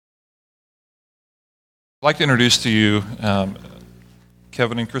I'd like to introduce to you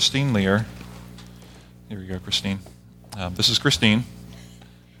Kevin and Christine Lear. Here we go, Christine. This is Christine.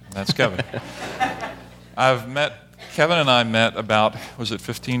 And that's Kevin. Kevin and I met about, was it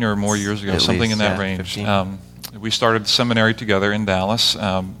 15 or more years ago? Something in that range. We started seminary together in Dallas.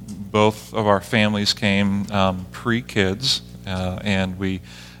 Both of our families came pre-kids, and we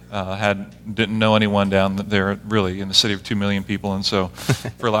didn't know anyone down there really in the city of 2 million people, and so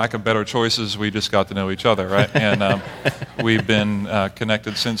for lack of better choices, we just got to know each other, right? And we've been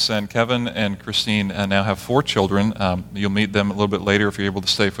connected since then. Kevin and Christine now have 4 children. You'll meet them a little bit later if you're able to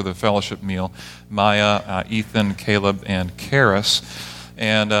stay for the fellowship meal. Maya, Ethan, Caleb, and Karis.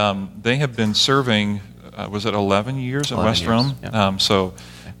 And they have been serving, was it 11 years at West Rome?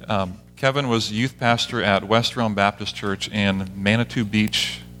 Yeah. Kevin was youth pastor at West Rome Baptist Church in Manitou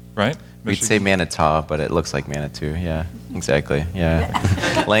Beach, right? We'd say Manitow, but it looks like Manitou. Yeah, exactly.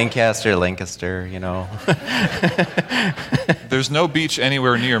 Yeah. Lancaster, you know. There's no beach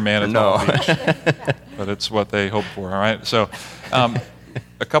anywhere near Manitow Beach, but it's what they hope for, all right? So we're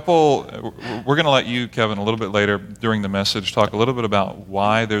going to let you, Kevin, a little bit later during the message talk a little bit about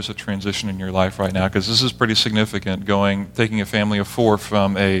why there's a transition in your life right now, because this is pretty significant, taking a family of 4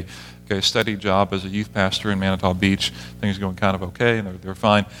 from a steady job as a youth pastor in Manitow Beach. Things are going kind of okay, and they're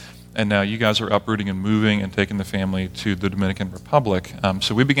fine. And now you guys are uprooting and moving and taking the family to the Dominican Republic.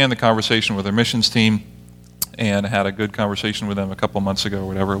 So we began the conversation with our missions team and had a good conversation with them a couple months ago, or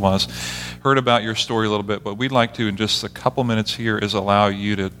whatever it was. Heard about your story a little bit, but we'd like to, in just a couple minutes here, is allow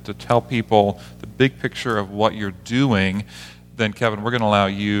you to tell people the big picture of what you're doing. Then, Kevin, we're going to allow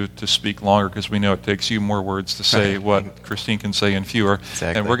you to speak longer because we know it takes you more words to say what Christine can say in fewer.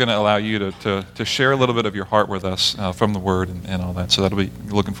 Exactly. And we're going to allow you to share a little bit of your heart with us from the Word and all that. So that'll be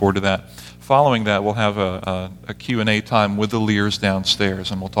looking forward to that. Following that, we'll have a Q&A time with the Lears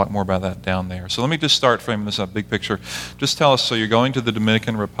downstairs, and we'll talk more about that down there. So let me just start framing this up, big picture. Just tell us, so you're going to the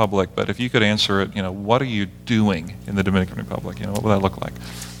Dominican Republic, but if you could answer it, what are you doing in the Dominican Republic? What would that look like?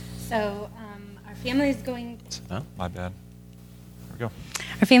 So our family is going... Oh, my bad. Go.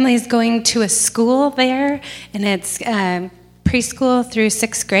 Our family is going to a school there, and it's preschool through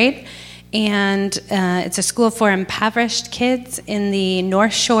 6th grade, and it's a school for impoverished kids in the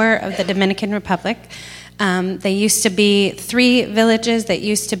North Shore of the Dominican Republic. They used to be 3 villages that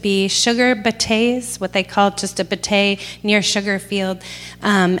used to be sugar bateys, what they called just a batey near sugar field.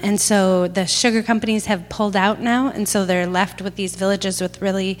 And so the sugar companies have pulled out now, and so they're left with these villages with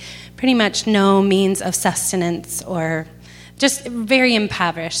really pretty much no means of sustenance or just very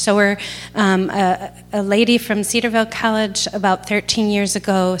impoverished. So we're a lady from Cedarville College about 13 years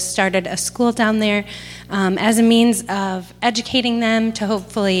ago started a school down there as a means of educating them to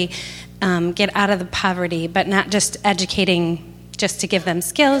hopefully get out of the poverty, but not just educating just to give them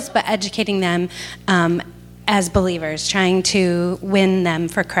skills, but educating them as believers, trying to win them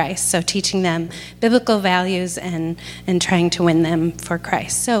for Christ. So teaching them biblical values and trying to win them for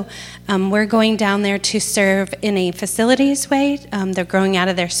Christ. So we're going down there to serve in a facilities way. They're growing out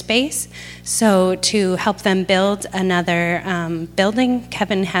of their space. So to help them build another building,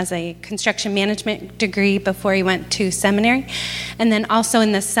 Kevin has a construction management degree before he went to seminary. And then also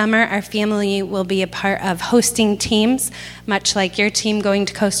in the summer, our family will be a part of hosting teams, much like your team going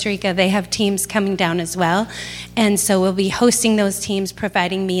to Costa Rica. They have teams coming down as well. And so we'll be hosting those teams,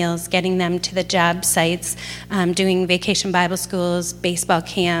 providing meals, getting them to the job sites, doing vacation Bible schools, baseball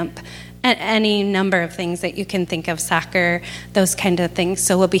camp, any number of things that you can think of, soccer, those kind of things.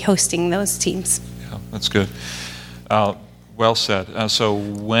 So we'll be hosting those teams. Yeah, that's good. Well said. So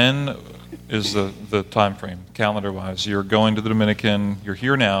when is the time frame, calendar-wise? You're going to the Dominican. You're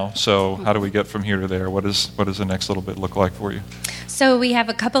here now. So how do we get from here to there? What does the next little bit look like for you? So we have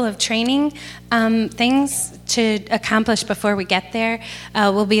a couple of training things to accomplish before we get there.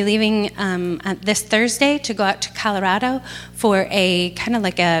 We'll be leaving this Thursday to go out to Colorado for a kind of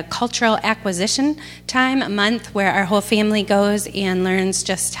like a cultural acquisition time, a month where our whole family goes and learns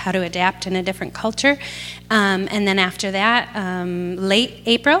just how to adapt in a different culture. And then after that, late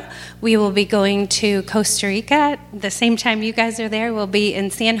April, we will be going to Costa Rica. The same time you guys are there, we'll be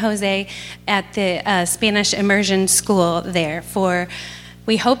in San Jose at the Spanish Immersion School there for,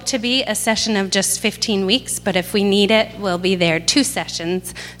 we hope to be a session of just 15 weeks, but if we need it, we'll be there 2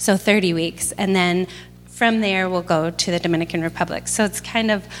 sessions, so 30 weeks. And then from there, we'll go to the Dominican Republic. So it's kind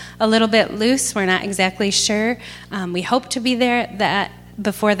of a little bit loose. We're not exactly sure. We hope to be there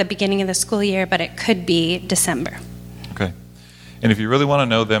before the beginning of the school year, but it could be December. Okay. And if you really want to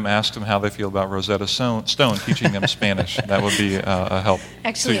know them, ask them how they feel about Rosetta Stone teaching them Spanish. That would be a help.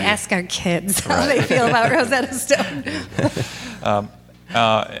 Actually, ask our kids how they feel about Rosetta Stone.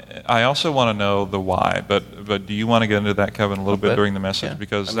 I also want to know the why, but do you want to get into that, Kevin, a little bit during the message? Yeah.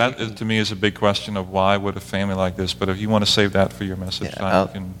 Because to me, is a big question of why would a family like this, but if you want to save that for your message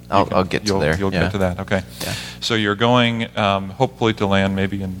time, I'll get to there. You'll get to that, okay. Yeah. So you're going, hopefully, to land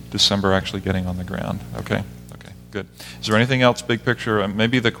maybe in December, actually getting on the ground, okay? Okay, good. Is there anything else, big picture?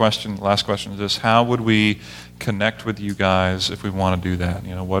 Maybe the last question is this: how would we connect with you guys if we want to do that?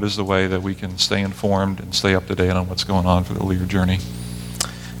 What is the way that we can stay informed and stay up to date on what's going on for the Lear journey?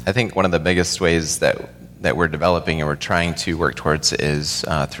 I think one of the biggest ways that we're developing and we're trying to work towards is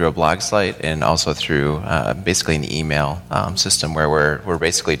through a blog site and also through basically an email system where we're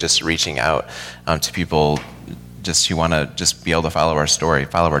basically just reaching out to people just who want to just be able to follow our story,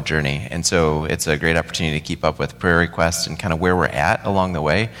 follow our journey. And so it's a great opportunity to keep up with prayer requests and kind of where we're at along the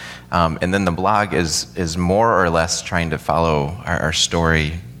way. And then the blog is more or less trying to follow our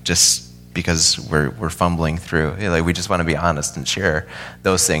story just because we're fumbling through. Like, we just want to be honest and share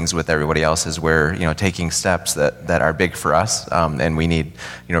those things with everybody else as we're taking steps that are big for us and we need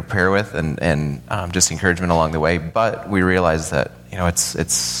prayer with and just encouragement along the way. But we realize that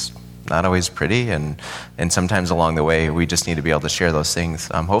it's not always pretty, and sometimes along the way we just need to be able to share those things,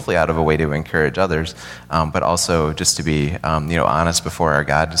 hopefully out of a way to encourage others, but also just to be honest before our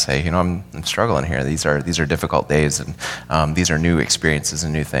God to say, I'm struggling here. These are difficult days, and these are new experiences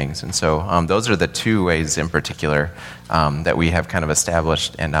and new things. And so those are the two ways in particular that we have kind of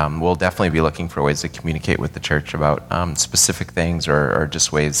established, and we'll definitely be looking for ways to communicate with the church about specific things or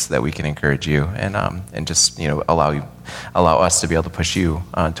just ways that we can encourage you and just allow us to be able to push you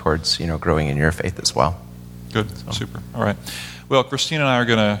towards growing in your faith as well. Good, super. All right. Well, Christine and I are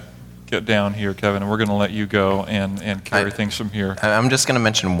going to get down here, Kevin, and we're going to let you go and carry things from here. I'm just going to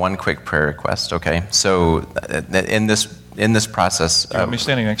mention one quick prayer request, okay? So in this process... Do you want me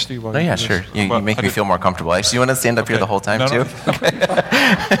standing next to you? No, yeah, sure. You make me feel more comfortable. Actually, you want to stand up here the whole time, too? No.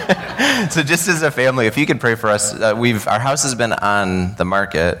 Okay. So just as a family, if you could pray for us, our house has been on the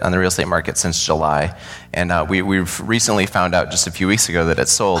market, on the real estate market, since July, and we've recently found out just a few weeks ago that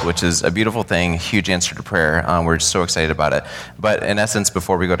it's sold, which is a beautiful thing, huge answer to prayer. We're just so excited about it. But in essence,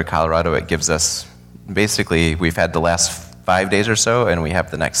 before we go to Colorado, it gives us, basically, we've had the last 5 days or so, and we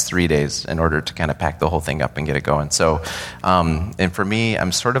have the next 3 days in order to kind of pack the whole thing up and get it going. So, and for me,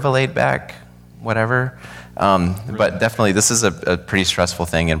 I'm sort of a laid back, whatever. But definitely, this is a pretty stressful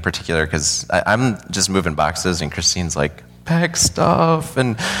thing in particular because I'm just moving boxes, and Christine's like, pack stuff,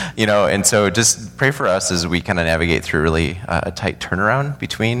 and so just pray for us as we kind of navigate through really a tight turnaround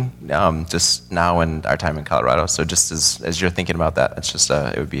between just now and our time in Colorado. So just as you're thinking about that, it's just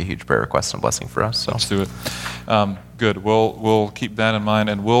it would be a huge prayer request and blessing for us. So let's do it. Good. We'll keep that in mind,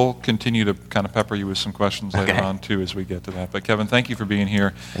 and we'll continue to kind of pepper you with some questions later on too as we get to that. But Kevin, thank you for being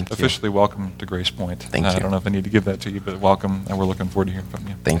here. Officially welcome to Grace Point. Thank you. I don't know if I need to give that to you, but welcome, and we're looking forward to hearing from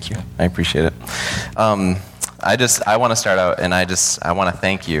you. Thank you. I appreciate it. I want to start out, and I want to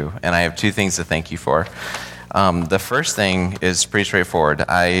thank you, and I have two things to thank you for. The first thing is pretty straightforward.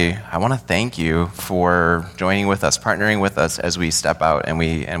 I want to thank you for joining with us, partnering with us as we step out and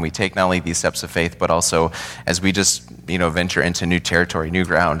we take not only these steps of faith, but also as we just venture into new territory, new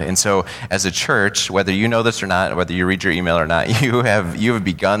ground. And so, as a church, whether you know this or not, whether you read your email or not, you have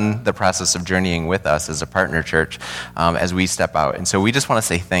begun the process of journeying with us as a partner church as we step out. And so, we just want to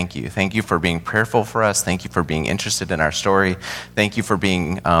say thank you. Thank you for being prayerful for us. Thank you for being interested in our story. Thank you for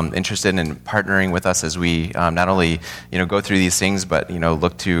being interested in partnering with us as we not only go through these things, but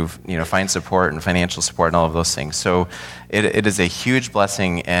look to find support and financial support and all of those things. So it is a huge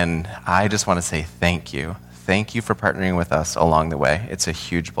blessing, and I just want to say thank you. Thank you for partnering with us along the way. It's a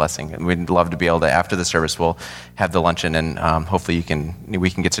huge blessing, and we'd love to be able to, after the service, we'll have the luncheon, and hopefully we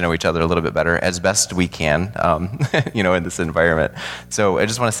can get to know each other a little bit better as best we can, in this environment. So I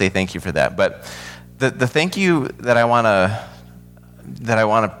just want to say thank you for that. But the thank you that I want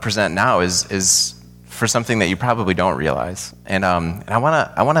to present now is for something that you probably don't realize, and I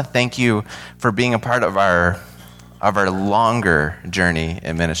want to thank you for being a part of our longer journey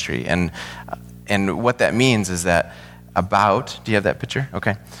in ministry, and what that means is that do you have that picture?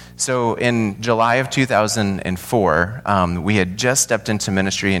 Okay. So in July of 2004, we had just stepped into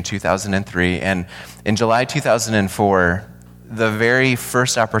ministry in 2003, and in July 2004, the very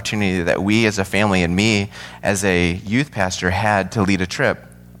first opportunity that we as a family and me as a youth pastor had to lead a trip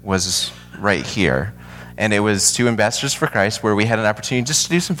was right here. and it was to Ambassadors for Christ, where we had an opportunity just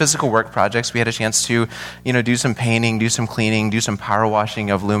to do some physical work projects. We had a chance to, do some painting, do some cleaning, do some power washing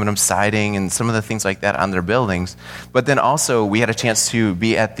of aluminum siding and some of the things like that on their buildings. But then also we had a chance to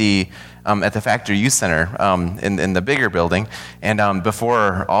be at the Factory Youth Center in the bigger building, and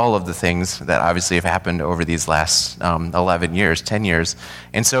before all of the things that obviously have happened over these last 11 years, 10 years.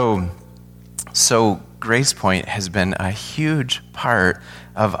 And so Grace Point has been a huge part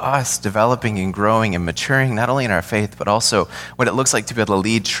of us developing and growing and maturing, not only in our faith, but also what it looks like to be able to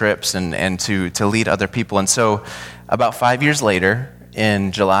lead trips and to lead other people. And so about 5 years later,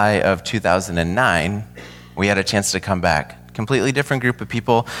 in July of 2009, we had a chance to come back. Completely different group of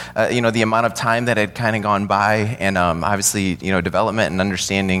people. The amount of time that had kind of gone by, and obviously, development and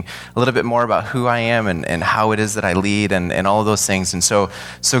understanding a little bit more about who I am and how it is that I lead and all of those things. And so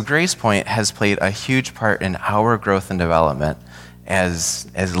Grace Point has played a huge part in our growth and development as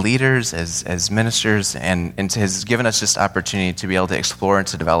leaders, as ministers, and has given us just opportunity to be able to explore and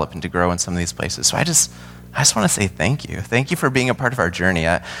to develop and to grow in some of these places. So I just want to say thank you. Thank you for being a part of our journey.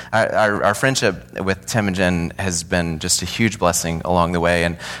 Our friendship with Tim and Jen has been just a huge blessing along the way.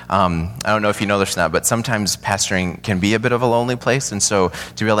 And I don't know if you know this or not, but sometimes pastoring can be a bit of a lonely place. And so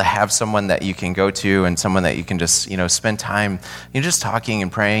to be able to have someone that you can go to and someone that you can just, spend time, just talking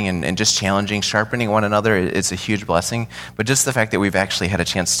and praying and just challenging, sharpening one another, it's a huge blessing. But just the fact that we've actually had a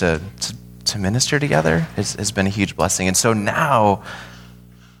chance to minister together has been a huge blessing. And so now,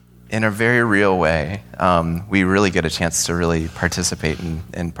 in a very real way, we really get a chance to really participate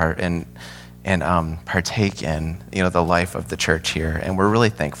and partake in the life of the church here, and we're really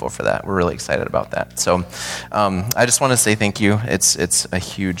thankful for that. We're really excited about that. So I just want to say thank you. It's a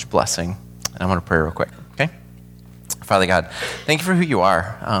huge blessing, and I'm going to pray real quick. Okay, Father God, thank you for who you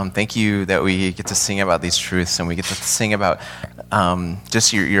are. Thank you that we get to sing about these truths, and we get to sing about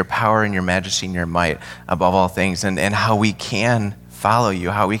just your power and your majesty and your might above all things, and how we can follow you,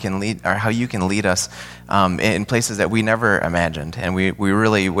 how we can lead, or how you can lead us in places that we never imagined, and we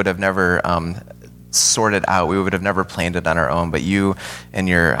really would have never sorted out. We would have never planned it on our own. But you and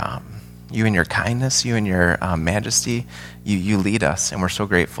your kindness, you and your majesty, you lead us, and we're so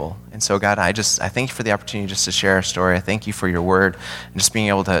grateful. And so, God, I thank you for the opportunity just to share our story. I thank you for your word and just being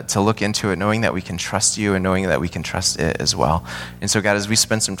able to look into it, knowing that we can trust you and knowing that we can trust it as well. And so, God, as we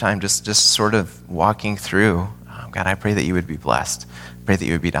spend some time just sort of walking through, God, I pray that you would be blessed. I pray that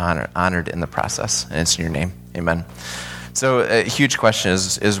you would be honored in the process. And it's in your name. Amen. So a huge question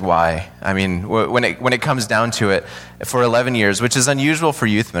is why? I mean, when it comes down to it, for 11 years, which is unusual for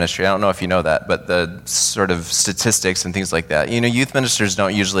youth ministry. I don't know if you know that, but the sort of statistics and things like that. Youth ministers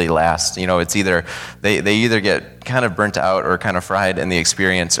don't usually last. It's either they either get kind of burnt out or kind of fried in the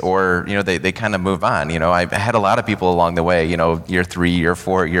experience, or they kind of move on. I had a lot of people along the way. Year 3, year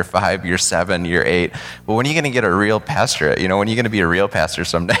 4, year 5, year 7, year 8. But when are you going to get a real pastorate? When are you going to be a real pastor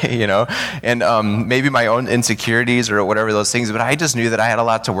someday? And maybe my own insecurities or whatever those things. But I just knew that I had a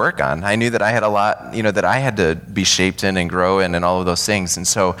lot to work on. I knew that I had a lot. That I had to be shaped in and grow in and all of those things. And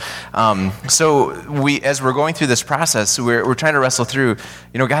so we, as we're going through this process, we're trying to wrestle through,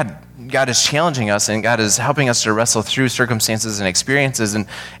 God is challenging us, and God is helping us to wrestle through circumstances and experiences. And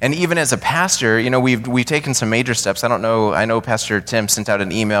even as a pastor, we've taken some major steps. I know Pastor Tim sent out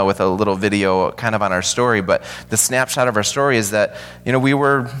an email with a little video kind of on our story, but the snapshot of our story is that, we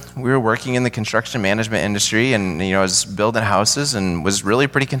were working in the construction management industry, and, I was building houses and was really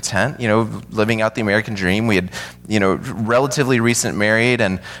pretty content, living out the American dream. We had, relatively recent married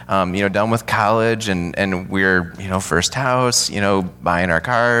and, done with college, and we're, first house, buying our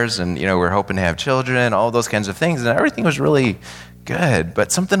cars, and, we're hoping to have children, all those kinds of things, and everything was really good,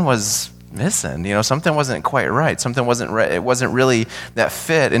 but something was missing. Something wasn't quite right. Something wasn't right. It wasn't really that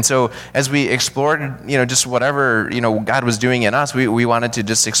fit. And so as we explored, just whatever, God was doing in us, we wanted to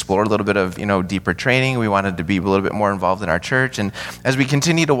just explore a little bit of, deeper training. We wanted to be a little bit more involved in our church. And as we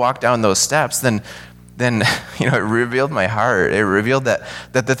continue to walk down those steps, then it revealed my heart. It revealed that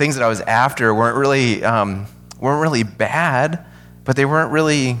the things that I was after weren't really bad, but they weren't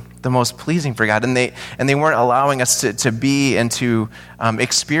really the most pleasing for God, and they weren't allowing us to be and to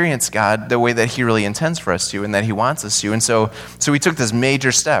experience God the way that He really intends for us to, and that He wants us to. And so we took this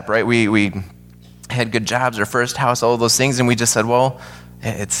major step, right? We had good jobs, our first house, all of those things, and we just said, well,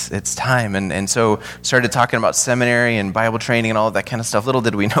 it's time. And so started talking about seminary and Bible training and all of that kind of stuff. Little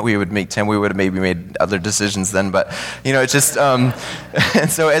did we know we would make 10. We would have maybe made other decisions then, but it's just and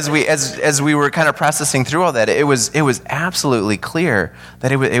so as we were kind of processing through all that, it was absolutely clear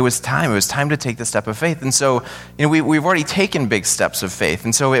that it was time. It was time to take the step of faith. And so we've already taken big steps of faith.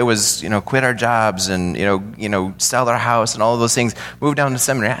 And so it was quit our jobs and sell our house and all of those things, move down to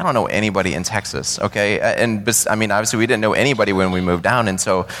seminary. I don't know anybody in Texas, okay? And obviously we didn't know anybody when we moved down. And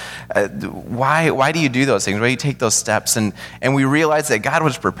so why do you do those things? Why do you take those steps? And we realized that God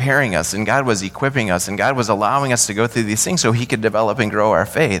was preparing us, and God was equipping us, and God was allowing us to go through these things so he could develop and grow our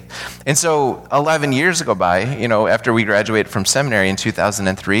faith. And so 11 years go by, after we graduated from seminary in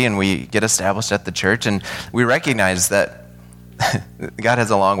 2003, and we get established at the church, and we recognize that God has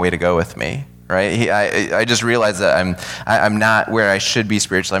a long way to go with me. Right? I just realized that I'm not where I should be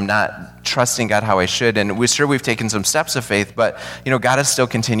spiritually. I'm not trusting God how I should. And we've taken some steps of faith, but God is still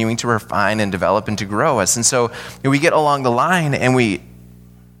continuing to refine and develop and to grow us. And so we get along the line, and we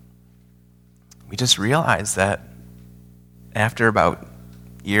just realize that after about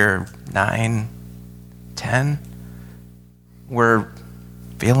year 9, 10, we're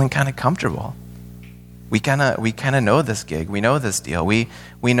feeling kind of comfortable. We kind of know this gig. We know this deal. We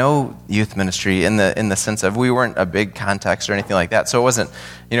know youth ministry in the sense of we weren't a big context or anything like that. So it wasn't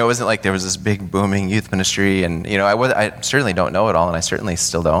like there was this big booming youth ministry. And I certainly don't know it all, and I certainly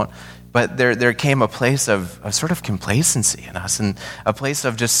still don't. But there came a place of sort of complacency in us, and a place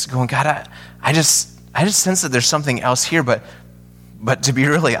of just going, God, I just sense that there's something else here. But to be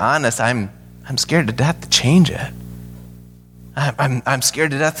really honest, I'm scared to death to change it. I'm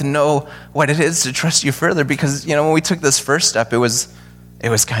scared to death to know what it is to trust you further, because when we took this first step, it was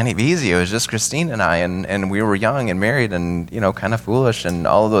kind of easy. It was just Christine and I, and we were young and married and kind of foolish and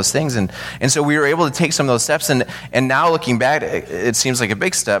all of those things, and so we were able to take some of those steps, and now looking back, it seems like a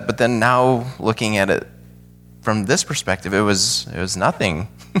big step, but then now looking at it from this perspective, it was nothing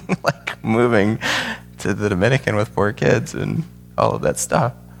like moving to the Dominican with 4 kids and all of that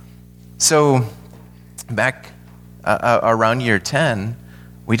stuff. So back around year 10,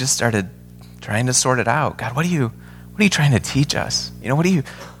 we just started trying to sort it out. God, what are you trying to teach us? What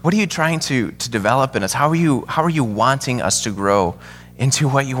are you trying to develop in us? How are you wanting us to grow into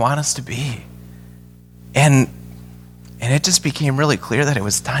what you want us to be? And it just became really clear that it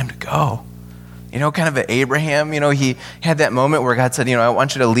was time to go. Kind of at Abraham, he had that moment where God said, I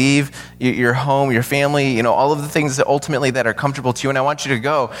want you to leave your home, your family, all of the things that ultimately that are comfortable to you, and I want you to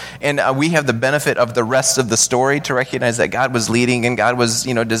go. And we have the benefit of the rest of the story to recognize that God was leading, and God was,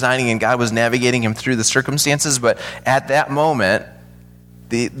 designing, and God was navigating him through the circumstances. But at that moment,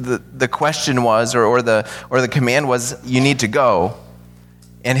 the question was, or the command was, you need to go.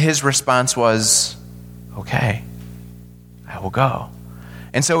 And his response was, okay, I will go.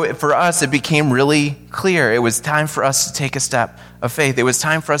 And so for us, it became really clear. It was time for us to take a step of faith. It was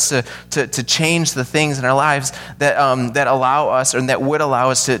time for us to change the things in our lives that allow us, or that would allow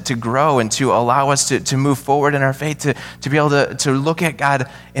us to grow, and to allow us to move forward in our faith, to be able to look at God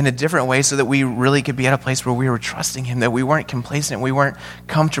in a different way, so that we really could be at a place where we were trusting him, that we weren't complacent, we weren't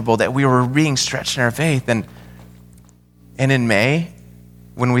comfortable, that we were being stretched in our faith. And in May,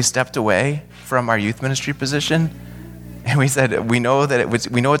 when we stepped away from our youth ministry position, and we said, we know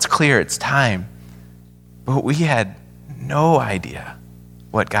it's clear, it's time. But we had no idea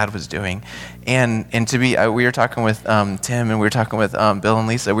what God was doing. And we were talking with Tim, and we were talking with Bill and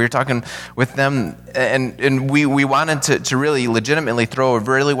Lisa. We were talking with them, and we wanted to really legitimately throw a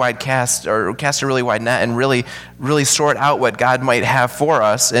really wide cast a really wide net, and really, really sort out what God might have for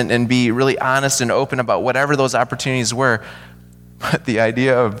us, and be really honest and open about whatever those opportunities were. But the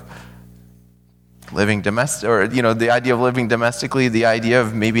idea of living domestic, or the idea of living domestically, the idea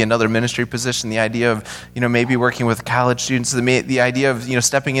of maybe another ministry position, the idea of maybe working with college students, the idea of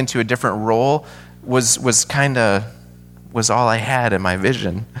stepping into a different role was all I had in my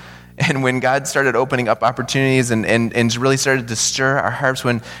vision. And when God started opening up opportunities and really started to stir our hearts,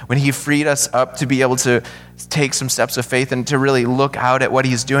 when he freed us up to be able to take some steps of faith and to really look out at what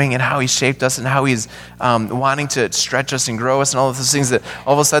he's doing and how he's shaped us and how he's wanting to stretch us and grow us and all of those things, that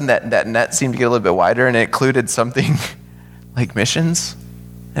all of a sudden that net seemed to get a little bit wider, and it included something like missions,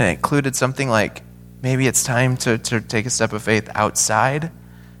 and it included something like maybe it's time to take a step of faith outside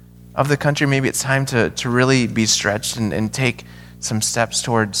of the country. Maybe it's time to really be stretched and take some steps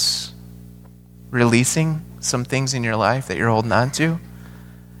towards releasing some things in your life that you're holding on to.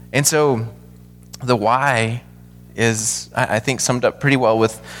 And so the why is, I think, summed up pretty well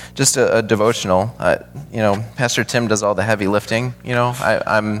with just a devotional. Pastor Tim does all the heavy lifting.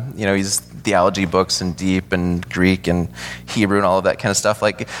 He's theology books and deep and Greek and Hebrew and all of that kind of stuff.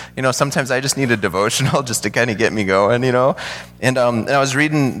 Sometimes I just need a devotional just to kind of get me going, And I was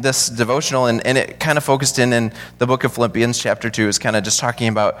reading this devotional, and it kind of focused in the book of Philippians chapter 2. Is kind of just talking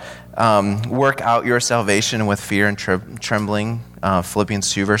about work out your salvation with fear and trembling.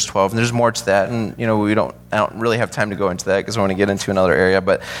 Philippians 2 verse 12. And there's more to that, and I don't really have time to go into that because I want to get into another area.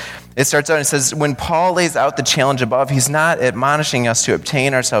 But it starts out and it says, when Paul lays out the challenge above, he's not admonishing us to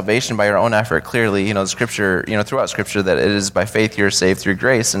obtain our salvation by our own effort. Clearly, the Scripture, throughout Scripture, that it is by faith you're saved through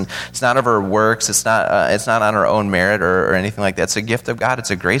grace, and it's not of our works. It's not on our own merit or anything like that. It's a gift of God.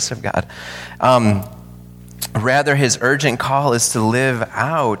 It's a grace of God. Rather, his urgent call is to live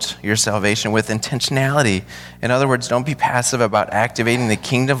out your salvation with intentionality. In other words, don't be passive about activating the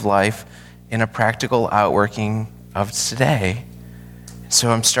kingdom of life in a practical outworking of today. So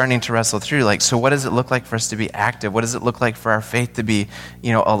I'm starting to wrestle through, so what does it look like for us to be active? What does it look like for our faith to be,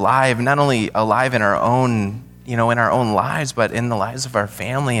 alive, not only alive in our own, in our own lives, but in the lives of our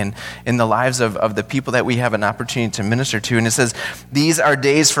family and in the lives of the people that we have an opportunity to minister to. And it says, these are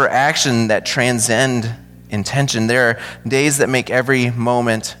days for action that transcend intention. There are days that make every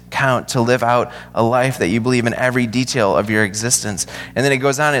moment count, to live out a life that you believe in every detail of your existence. And then it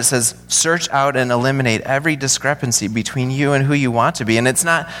goes on, it says, search out and eliminate every discrepancy between you and who you want to be. And it's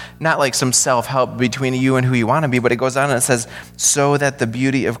not like some self-help between you and who you want to be, but it goes on and it says, so that the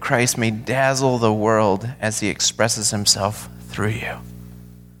beauty of Christ may dazzle the world as he expresses himself through you.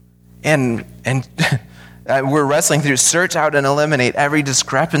 And we're wrestling through, search out and eliminate every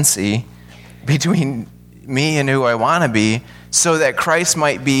discrepancy between me and who I want to be, so that Christ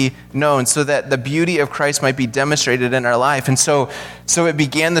might be known, so that the beauty of Christ might be demonstrated in our life. And so it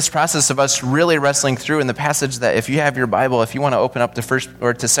began this process of us really wrestling through in the passage that, if you have your Bible, if you want to open up to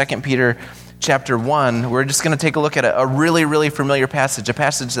 2 Peter chapter 1, we're just going to take a look at a really, really familiar passage, a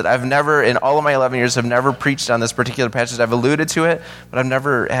passage that I've never, in all of my 11 years, have never preached on this particular passage. I've alluded to it, but I've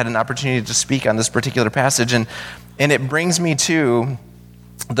never had an opportunity to speak on this particular passage. And it brings me to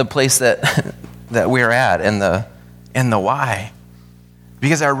the place that we're at and the why.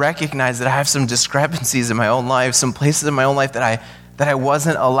 Because I recognize that I have some discrepancies in my own life, some places in my own life that I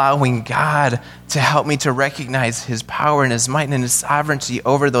wasn't allowing God to help me to recognize his power and his might and his sovereignty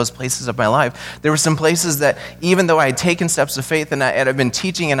over those places of my life. There were some places that, even though I had taken steps of faith and I've been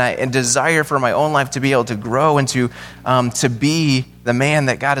teaching and I desire for my own life to be able to grow and to be the man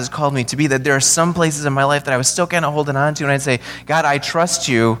that God has called me to be, that there are some places in my life that I was still kind of holding on to, and I'd say, God, I trust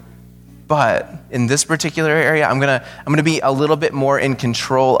you, but in this particular area, I'm gonna be a little bit more in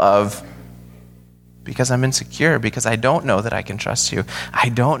control of, because I'm insecure, because I don't know that I can trust you. I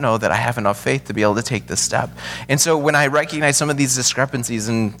don't know that I have enough faith to be able to take this step. And so when I recognize some of these discrepancies,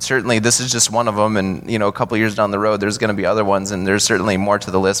 and certainly this is just one of them, and a couple years down the road, there's going to be other ones, and there's certainly more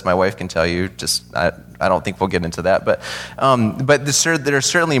to the list. My wife can tell you. I don't think we'll get into that, but there are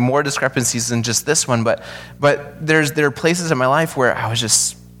certainly more discrepancies than just this one. But there are places in my life where I was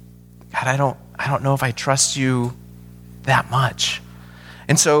just, God, I don't know if I trust you that much.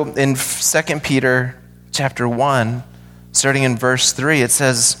 And so in 2 Peter chapter 1, starting in verse 3, it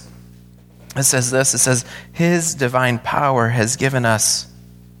says this, his divine power has given us,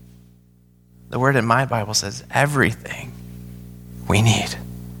 the word in my Bible says, everything we need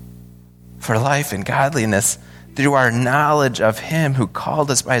for life and godliness through our knowledge of him who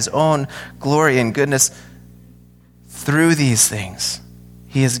called us by his own glory and goodness. Through these things,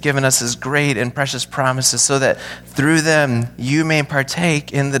 he has given us his great and precious promises, so that through them you may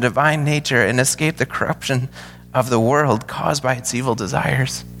partake in the divine nature and escape the corruption of the world caused by its evil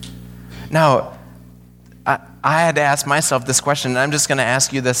desires. Now, I had to ask myself this question, and I'm just going to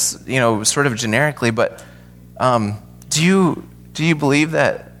ask you this, sort of generically, but do you believe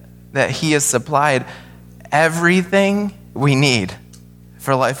that he has supplied everything we need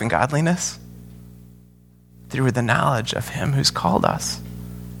for life and godliness through the knowledge of him who's called us?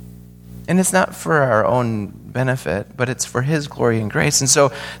 And it's not for our own benefit, but it's for his glory and grace. And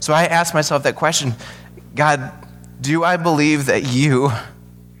so I asked myself that question, God, do I believe that you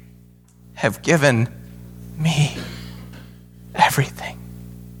have given me everything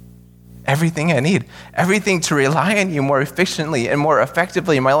I need, everything to rely on you more efficiently and more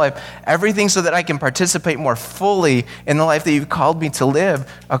effectively in my life, everything so that I can participate more fully in the life that you've called me to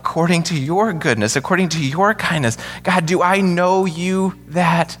live according to your goodness, according to your kindness? God, do I know you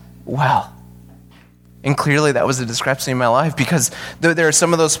that well? And clearly that was a discrepancy in my life, because there are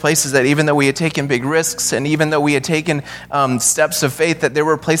some of those places that even though we had taken big risks and even though we had taken steps of faith, that there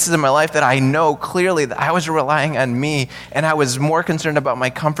were places in my life that I know clearly that I was relying on me, and I was more concerned about my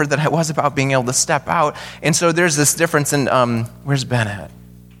comfort than I was about being able to step out. And so there's this difference in, where's Ben at?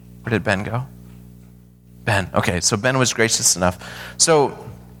 Where did Ben go? Ben. Okay, so Ben was gracious enough. So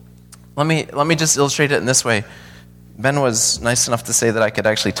let me just illustrate it in this way. Ben was nice enough to say that I could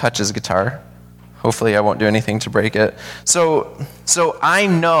actually touch his guitar. Hopefully I won't do anything to break it. So I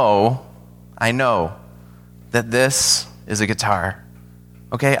know that this is a guitar.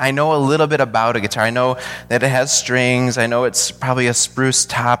 Okay, I know a little bit about a guitar. I know that it has strings. I know it's probably a spruce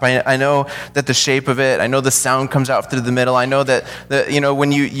top. I know that the shape of it. I know the sound comes out through the middle. I know that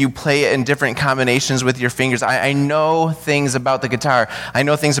when you play it in different combinations with your fingers. I know things about the guitar. I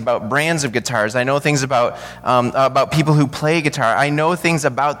know things about brands of guitars. I know things about people who play guitar. I know things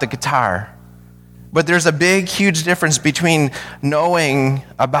about the guitar. But there's a big, huge difference between knowing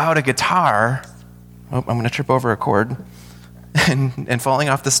about a guitar. Oh, I'm going to trip over a chord. And falling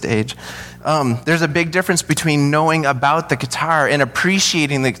off the stage. There's a big difference between knowing about the guitar and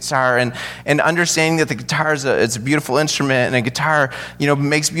appreciating the guitar and understanding that the guitar is a beautiful instrument, and a guitar,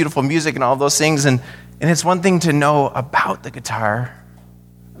 makes beautiful music and all those things. And it's one thing to know about the guitar,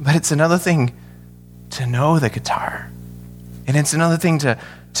 but it's another thing to know the guitar. And it's another thing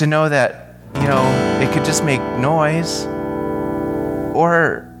to know that, it could just make noise,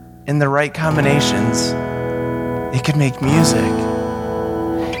 or in the right combinations, it could make music.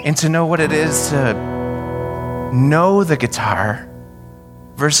 And to know what it is to know the guitar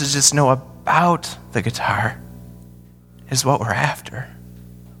versus just know about the guitar is what we're after.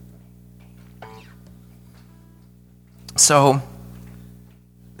 So,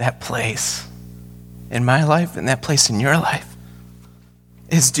 that place in my life and that place in your life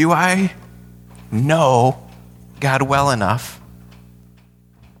is, do I know God well enough?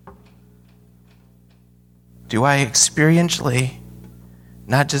 Do I experientially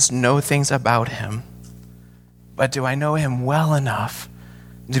not just know things about him, but do I know him well enough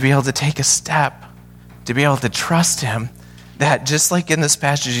to be able to take a step, to be able to trust him, that just like in this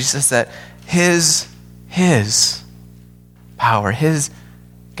passage, he says that his power, his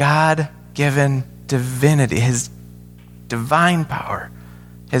God-given divinity, his divine power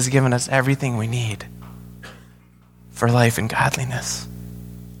has given us everything we need for life and godliness.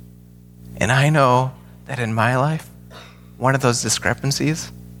 And I know that in my life, one of those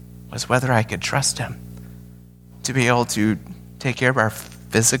discrepancies was whether I could trust him to be able to take care of our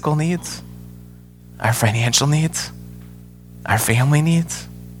physical needs, our financial needs, our family needs.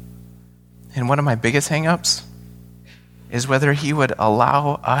 And one of my biggest hang-ups is whether he would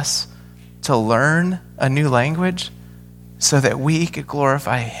allow us to learn a new language so that we could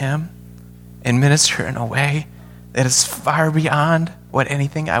glorify him and minister in a way that is far beyond what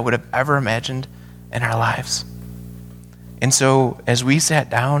anything I would have ever imagined in our lives. And so as we sat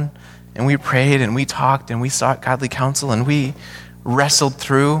down and we prayed and we talked and we sought godly counsel and we wrestled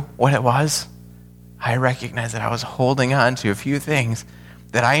through what it was, I recognized that I was holding on to a few things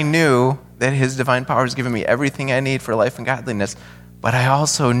that I knew that his divine power has given me everything I need for life and godliness, but I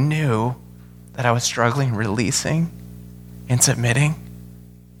also knew that I was struggling releasing and submitting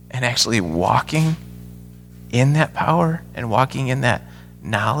and actually walking in that power and walking in that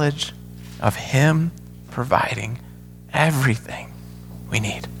knowledge of him providing everything we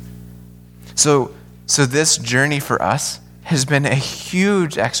need. So this journey for us has been a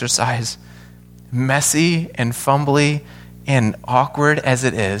huge exercise, messy and fumbly and awkward as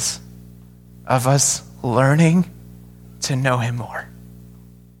it is, of us learning to know him more.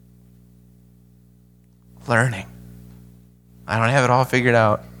 Learning. I don't have it all figured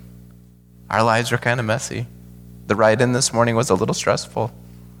out. Our lives are kind of messy. The ride in this morning was a little stressful.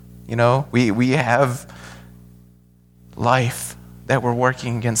 We have life that we're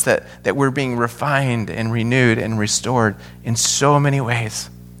working against, that we're being refined and renewed and restored in so many ways.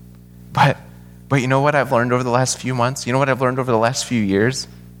 But you know what I've learned over the last few months? You know what I've learned over the last few years?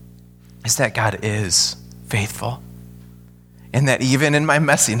 Is that God is faithful. And that even in my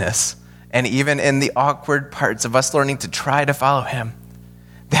messiness, and even in the awkward parts of us learning to try to follow him,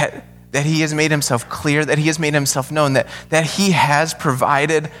 that he has made himself clear, that he has made himself known, that he has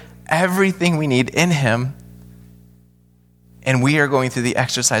provided everything we need in him. And we are going through the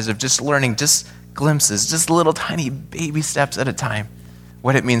exercise of just learning, just glimpses, just little tiny baby steps at a time,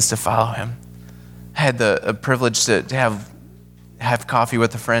 what it means to follow him. I had the privilege to have coffee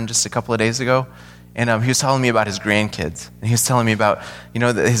with a friend just a couple of days ago, and he was telling me about his grandkids. And he was telling me about,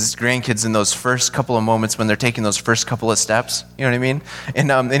 his grandkids in those first couple of moments when they're taking those first couple of steps, you know what I mean?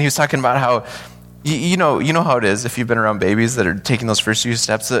 And he was talking about You know how it is if you've been around babies that are taking those first few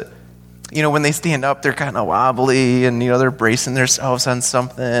steps, that, when they stand up, they're kind of wobbly and, they're bracing themselves on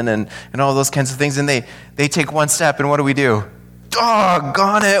something and all those kinds of things. And they take one step, and what do?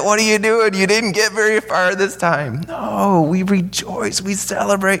 Doggone it, what are you doing? You didn't get very far this time. No, we rejoice, we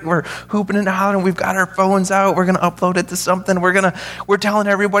celebrate, we're hooping and hollering, we've got our phones out, we're going to upload it to something, we're telling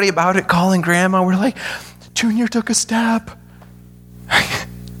everybody about it, calling grandma, we're like, Junior took a step.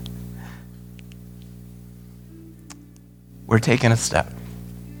 We're taking a step.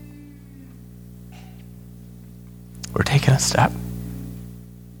 We're taking a step.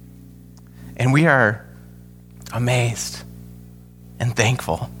 And we are amazed and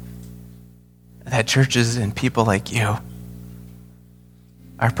thankful that churches and people like you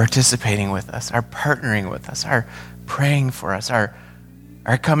are participating with us, are partnering with us, are praying for us, are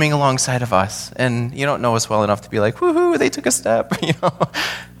coming alongside of us. And you don't know us well enough to be like, woohoo, they took a step,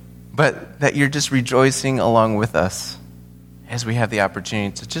 But that you're just rejoicing along with us as we have the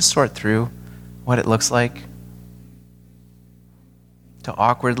opportunity to just sort through what it looks like to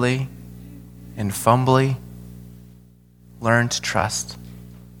awkwardly and fumbly learn to trust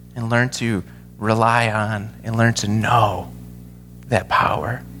and learn to rely on and learn to know that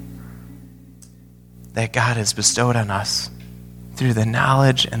power that God has bestowed on us through the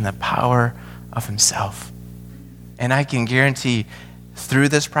knowledge and the power of himself. And I can guarantee through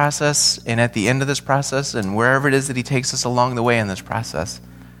this process and at the end of this process and wherever it is that he takes us along the way in this process,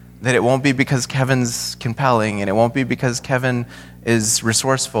 that it won't be because Kevin's compelling and it won't be because Kevin is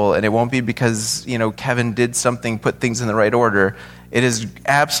resourceful and it won't be because, Kevin did something, put things in the right order. It is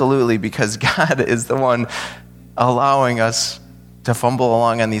absolutely because God is the one allowing us to fumble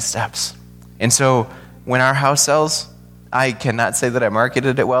along on these steps. And so when our house sells, I cannot say that I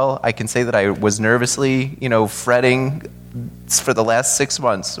marketed it well. I can say that I was nervously, fretting for the last 6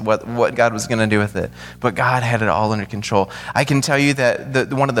 months what God was going to do with it. But God had it all under control. I can tell you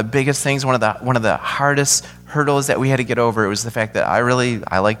that one of the biggest things, one of the hardest hurdles that we had to get over, it was the fact that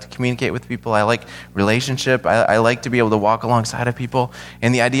I like to communicate with people. I like relationship. I like to be able to walk alongside of people.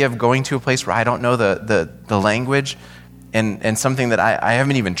 And the idea of going to a place where I don't know the language and something that I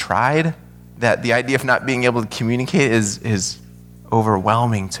haven't even tried, that the idea of not being able to communicate is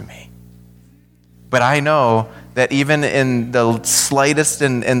overwhelming to me. But I know that even in the slightest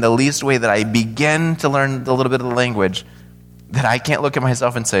and the least way that I begin to learn a little bit of the language, that I can't look at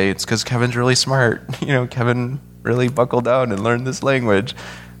myself and say, it's because Kevin's really smart. Kevin really buckled down and learned this language.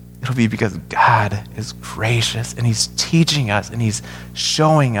 It'll be because God is gracious and he's teaching us and he's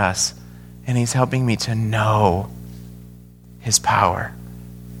showing us and he's helping me to know his power.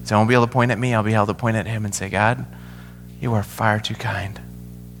 So I won't be able to point at me. I'll be able to point at him and say, God, you are far too kind.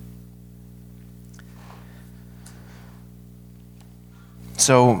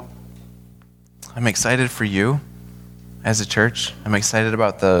 So I'm excited for you as a church. I'm excited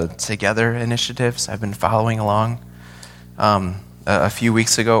about the Together initiatives. I've been following along. A few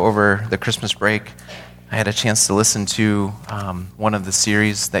weeks ago over the Christmas break, I had a chance to listen to one of the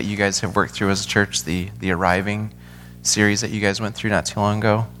series that you guys have worked through as a church, the Arriving series that you guys went through not too long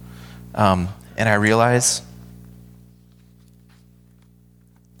ago. And I realized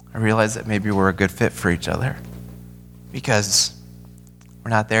that maybe we're a good fit for each other because we're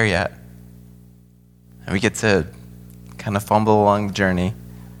not there yet. And we get to kind of fumble along the journey,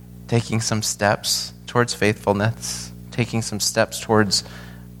 taking some steps towards faithfulness, taking some steps towards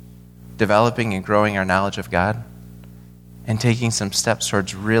developing and growing our knowledge of God, and taking some steps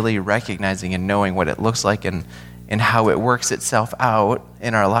towards really recognizing and knowing what it looks like and how it works itself out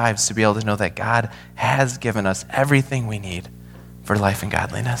in our lives to be able to know that God has given us everything we need for life and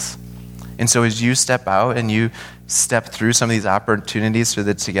godliness. And so as you step out and you step through some of these opportunities through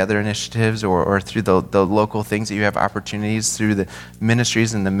the Together initiatives or through the local things that you have opportunities through the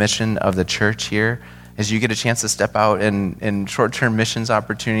ministries and the mission of the church here, as you get a chance to step out in short-term missions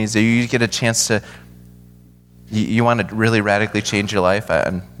opportunities, you get a chance to, you want to really radically change your life,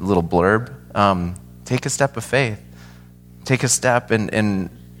 a little blurb, take a step of faith. Take a step in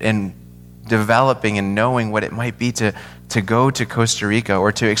developing and knowing what it might be to go to Costa Rica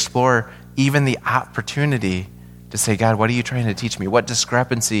or to explore even the opportunity to say, God, what are you trying to teach me? What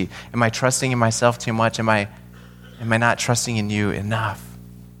discrepancy? Am I trusting in myself too much? Am I not trusting in you enough?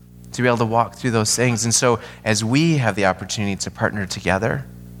 To be able to walk through those things. And so as we have the opportunity to partner together,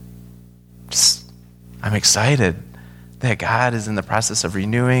 I'm excited that God is in the process of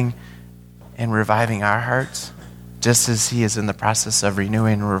renewing and reviving our hearts, just as he is in the process of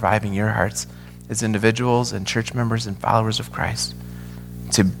renewing and reviving your hearts as individuals and church members and followers of Christ,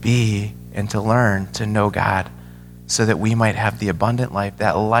 to be and to learn to know God so that we might have the abundant life.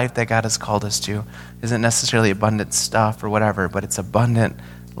 That life that God has called us to isn't necessarily abundant stuff or whatever, but it's abundant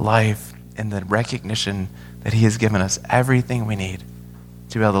life in the recognition that he has given us everything we need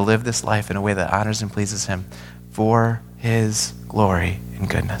to be able to live this life in a way that honors and pleases him for his glory and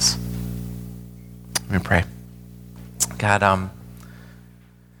goodness. Let me pray. God,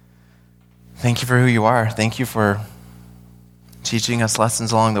 thank you for who you are. Thank you for teaching us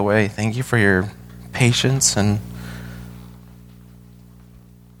lessons along the way. Thank you for your patience and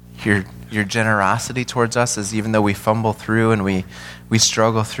your generosity towards us, as even though we fumble through and we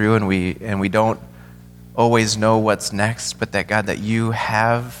struggle through and we don't always know what's next, but that God, that you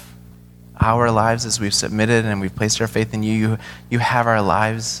have our lives as we've submitted and we've placed our faith in you. You have our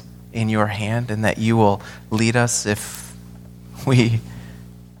lives in your hand, and that you will lead us if we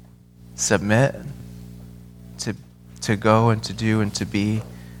submit to go and to do and to be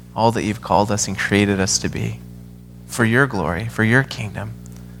all that you've called us and created us to be for your glory, for your kingdom.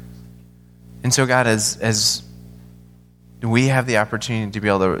 And so, God, as we have the opportunity to be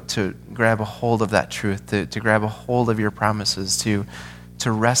able to grab a hold of that truth, to grab a hold of your promises, to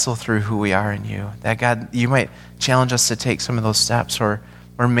wrestle through who we are in you, that, God, you might challenge us to take some of those steps, or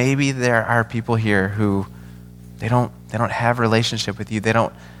maybe there are people here who they don't have a relationship with you. They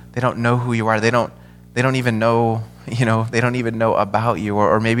don't know who you are. They don't even know, they don't even know about you,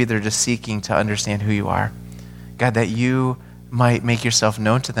 or maybe they're just seeking to understand who you are. God, that you might make yourself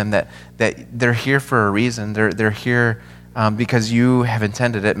known to them, that they're here for a reason. They're here because you have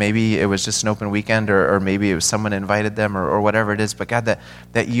intended it. Maybe it was just an open weekend, or maybe it was someone invited them, or whatever it is. But God,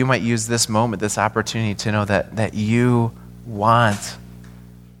 that you might use this moment, this opportunity to know that you want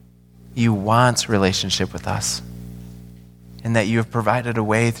relationship with us, and that you have provided a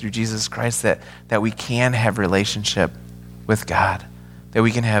way through Jesus Christ that we can have relationship with God, that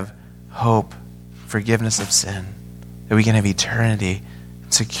we can have hope, forgiveness of sin, that we can have eternity,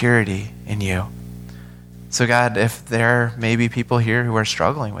 security in you. So God, if there may be people here who are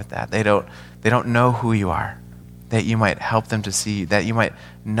struggling with that, they don't know who you are, that you might help them to see, that you might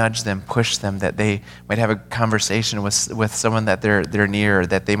nudge them, push them, that they might have a conversation with someone that they're near,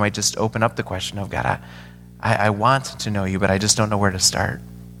 that they might just open up the question of, God, I want to know you, but I just don't know where to start.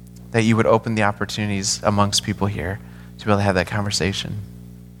 That you would open the opportunities amongst people here to be able to have that conversation.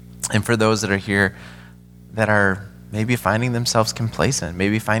 And for those that are here that are maybe finding themselves complacent,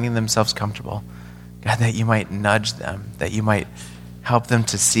 maybe finding themselves comfortable, God, that you might nudge them, that you might help them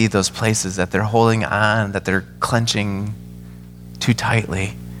to see those places that they're holding on, that they're clenching too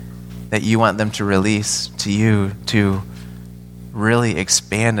tightly, that you want them to release to you, to really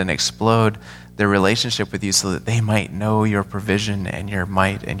expand and explode their relationship with you, so that they might know your provision and your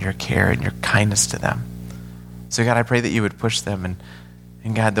might and your care and your kindness to them. So God, I pray that you would push them,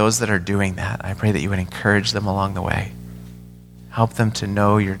 and God, those that are doing that, I pray that you would encourage them along the way. Help them to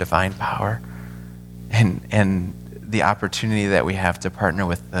know your divine power and the opportunity that we have to partner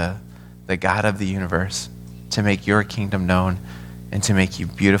with the God of the universe to make your kingdom known and to make you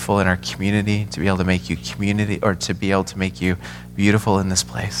beautiful in our community, to be able to make you beautiful in this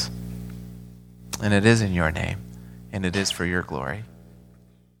place. And it is in your name, and it is for your glory.